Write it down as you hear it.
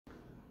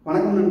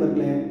வணக்கம்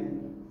நண்பர்களே.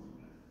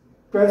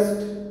 quest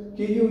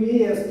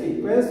quest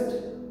quest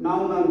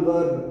noun and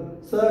verb.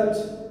 search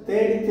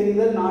தேடி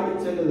திரிதல் நாடி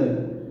செல்லுதல்.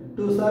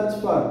 to search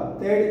for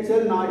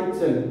தேடிச்சல்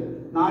நாடிச்சல்.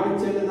 நாடி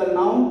செல்லுதல்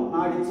noun,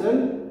 நாடிச்சல்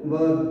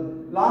verb.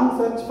 long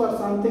search for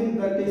something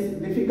that is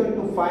difficult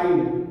to find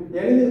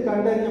எளிதில்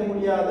கண்டறிய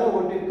முடியாத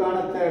ஒன்றிற்கான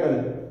தேடல்.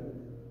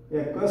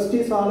 a quest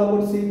is all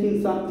about seeking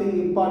something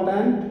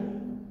important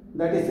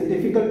that is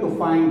difficult to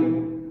find.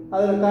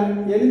 அதில்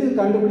எளிதில்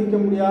கண்டுபிடிக்க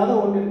முடியாத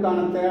ஒன்றிற்கான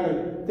தேடல்,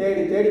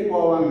 தேடி தேடி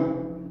போவாங்க.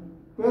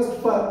 quest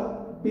for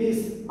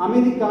peace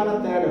அமைதிக்கான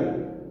தேடல்.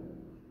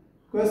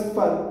 quest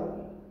for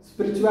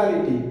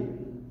spirituality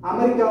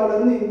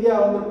அமெரிக்காவிலேருந்து இந்தியா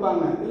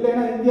வந்திருப்பாங்க,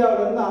 இல்லைன்னா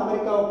இந்தியாவிலேருந்து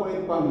அமெரிக்காவை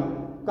போயிருப்பாங்க.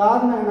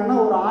 காரணம் என்னன்னா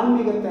ஒரு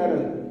ஆன்மீக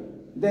தேடல்.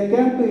 they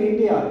came to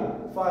India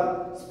for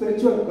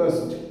spiritual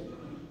quest.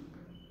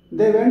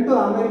 they went to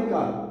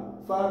America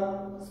for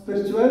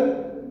spiritual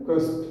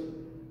quest.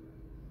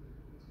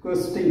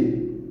 questing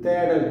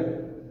தேடல்.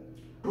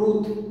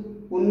 ட்ரூத்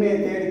உண்மையை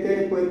தேடி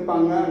தேடி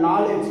போயிருப்பாங்க.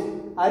 நாலேஜ்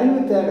அறிவு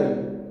தேடல்.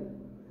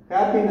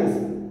 ஹாப்பினஸ்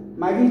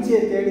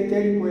மகிழ்ச்சியை தேடி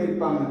தேடி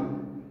போயிருப்பாங்க.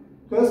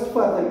 quest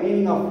for the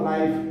meaning of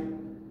life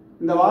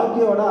இந்த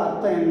வாழ்க்கையோட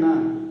அர்த்தம் என்ன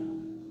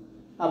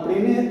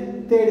அப்படின்னு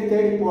தேடி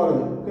தேடி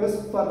போகிறது.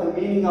 quest for the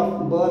meaning of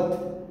birth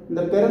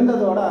இந்த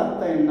பிறந்ததோட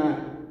அர்த்தம் என்ன.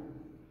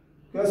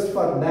 quest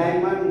for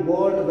diamond,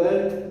 gold,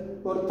 wealth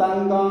ஒரு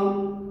தங்கம்,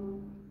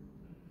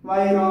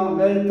 வைரம்,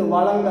 வெல்த்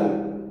வளங்கள்,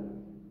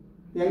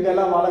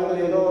 எங்கெல்லாம்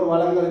வளங்கள், ஏதோ ஒரு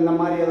வளங்கள் இந்த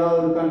மாதிரி ஏதாவது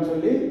இருக்கான்னு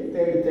சொல்லி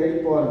தேடி தேடி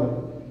போகிறது.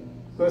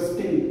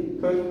 questing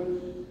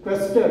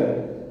quested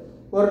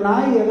ஒரு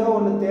நாய் ஏதோ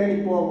ஒன்று தேடி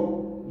போகும்.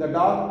 the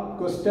dog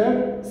quested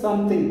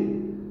something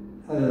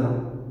அதுதான்.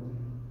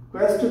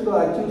 quest to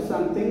achieve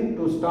something,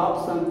 to stop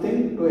something,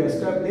 to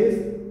establish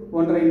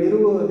ஒன்றை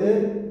நிறுவுவது,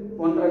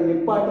 ஒன்றை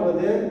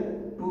நிப்பாட்டுவது,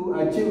 to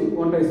achieve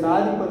ஒன்றை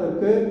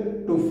சாதிப்பதற்கு,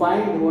 to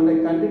find ஒன்றை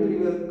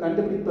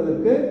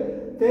கண்டுபிடிப்பதற்கு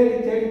தேடி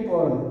தேடி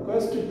போகிறது.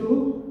 quest to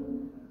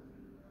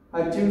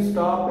achieve,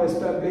 stop,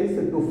 establish,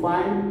 to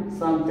find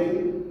something,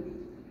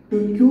 to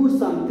cure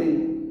something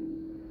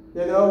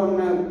ஏதோ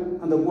ஒன்று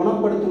அந்த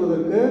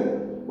குணப்படுத்துவதற்கு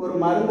ஒரு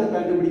மருந்தை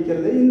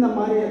கண்டுபிடிக்கிறது. இந்த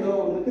மாதிரி ஏதோ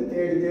ஒன்றுக்கு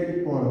தேடி தேடி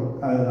போகிறது.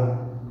 அதுதான்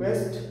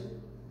quest,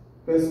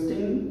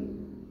 questing,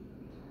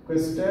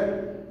 quested.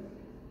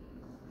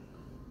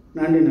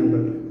 நன்றி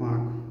நண்பர்களே.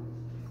 வணக்கம்.